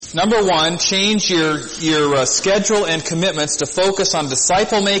Number one, change your schedule and commitments to focus on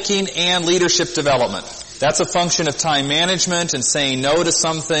disciple making and leadership development. That's a function of time management and saying no to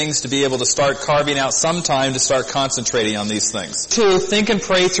some things to be able to start carving out some time to start concentrating on these things. 2, think and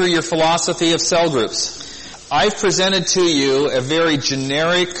pray through your philosophy of cell groups. I've presented to you a very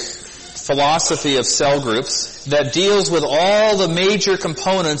generic philosophy of cell groups that deals with all the major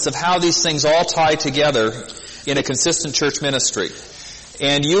components of how these things all tie together in a consistent church ministry.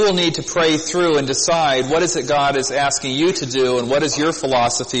 And you will need to pray through and decide what is it God is asking you to do and what is your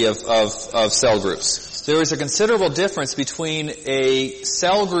philosophy of cell groups. There is a considerable difference between a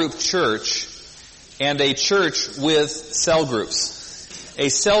cell group church and a church with cell groups. A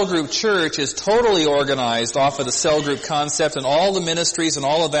cell group church is totally organized off of the cell group concept, and all the ministries and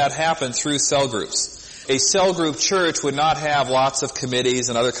all of that happen through cell groups. A cell group church would not have lots of committees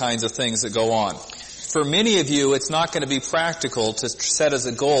and other kinds of things that go on. For many of you, it's not going to be practical to set as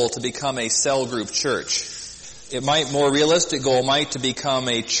a goal to become a cell group church. More realistic goal might to become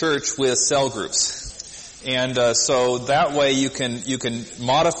a church with cell groups. And so that way you can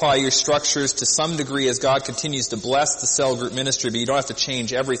modify your structures to some degree as God continues to bless the cell group ministry, but you don't have to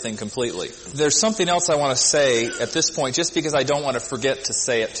change everything completely. There's something else I want to say at this point, just because I don't want to forget to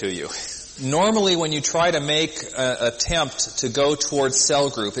say it to you. Normally when you try to make an attempt to go towards cell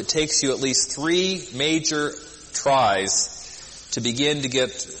group, it takes you at least 3 major tries to begin to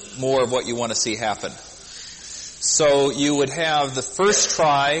get more of what you want to see happen. So you would have the first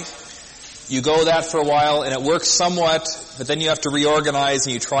try. You go that for a while and it works somewhat, but then you have to reorganize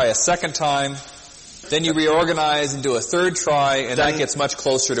and you try a second time. Then you reorganize and do a third try, and that gets much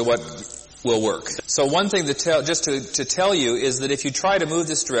closer to what will work. So one thing to tell you is that if you try to move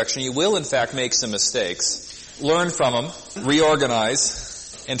this direction, you will in fact make some mistakes. Learn from them,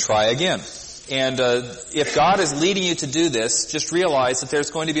 reorganize, and try again. And if God is leading you to do this, just realize that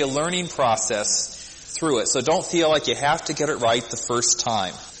there's going to be a learning process through it. So don't feel like you have to get it right the first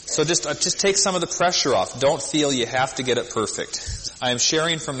time. So just take some of the pressure off. Don't feel you have to get it perfect. I am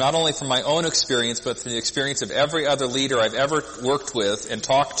sharing not only from my own experience, but from the experience of every other leader I've ever worked with and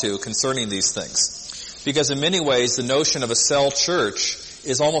talked to concerning these things. Because in many ways, the notion of a cell church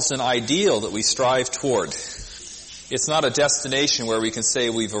is almost an ideal that we strive toward. It's not a destination where we can say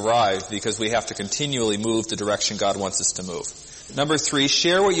we've arrived, because we have to continually move the direction God wants us to move. Number 3,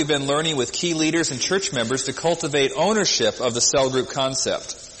 share what you've been learning with key leaders and church members to cultivate ownership of the cell group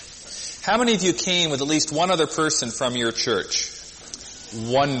concept. How many of you came with at least one other person from your church?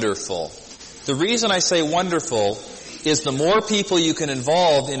 Wonderful. The reason I say wonderful is the more people you can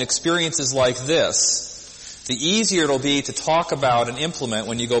involve in experiences like this, the easier it'll be to talk about and implement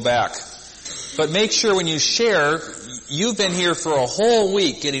when you go back. But make sure when you share, you've been here for a whole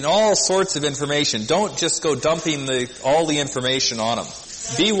week getting all sorts of information. Don't just go dumping all the information on them.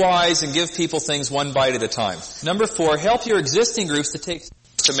 Be wise and give people things one bite at a time. Number 4, help your existing groups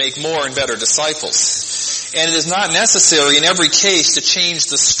to make more and better disciples. And it is not necessary in every case to change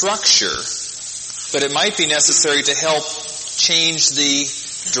the structure, but it might be necessary to help change the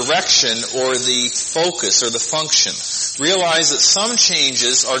direction or the focus or the function. Realize that some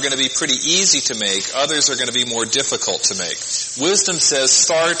changes are going to be pretty easy to make, others are going to be more difficult to make. Wisdom says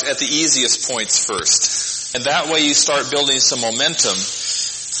start at the easiest points first. And that way you start building some momentum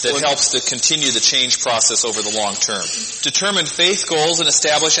that helps to continue the change process over the long term. Determine faith goals and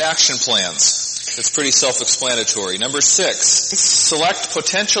establish action plans. It's pretty self-explanatory. Number 6, select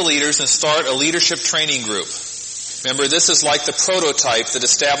potential leaders and start a leadership training group. Remember, this is like the prototype that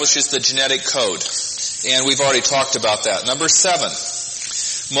establishes the genetic code. And we've already talked about that. Number 7,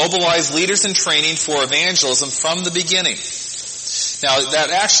 mobilize leaders in training for evangelism from the beginning. Now, that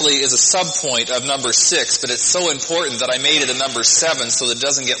actually is a sub-point of number 6, but it's so important that I made it a number 7 so that it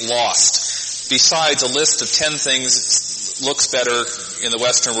doesn't get lost. Besides, a list of 10 things looks better in the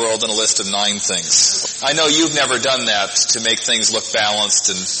Western world than a list of 9 things. I know you've never done that to make things look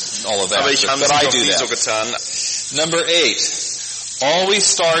balanced and all of that, but I do that. Number 8, always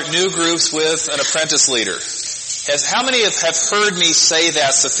start new groups with an apprentice leader. How many have heard me say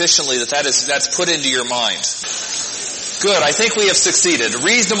that sufficiently that's put into your mind? Good, I think we have succeeded. A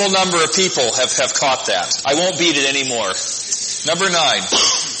reasonable number of people have caught that. I won't beat it anymore. Number 9,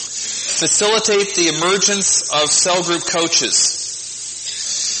 facilitate the emergence of cell group coaches.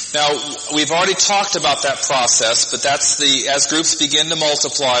 Now, we've already talked about that process, but as groups begin to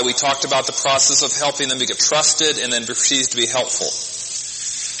multiply, we talked about the process of helping them to get trusted and then proceed to be helpful.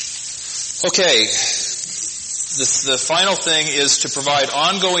 Okay, the final thing is to provide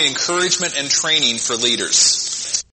ongoing encouragement and training for leaders.